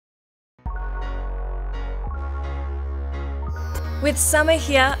With summer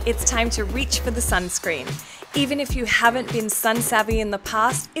here, it's time to reach for the sunscreen. Even if you haven't been sun savvy in the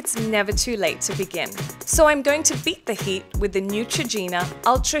past, it's never too late to begin. So I'm going to beat the heat with the Neutrogena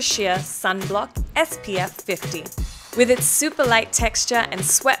Ultra Sheer Sunblock SPF 50. With its super light texture and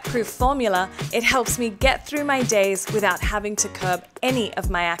sweat-proof formula, it helps me get through my days without having to curb any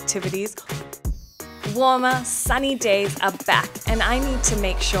of my activities. Warmer, sunny days are back, and I need to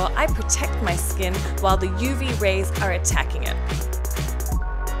make sure I protect my skin while the UV rays are attacking it.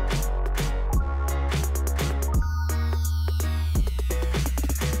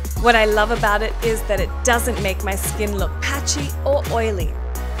 What I love about it is that it doesn't make my skin look patchy or oily.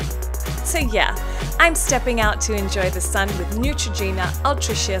 So yeah, I'm stepping out to enjoy the sun with Neutrogena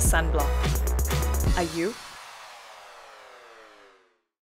Ultra Sheer Sunblock. Are you?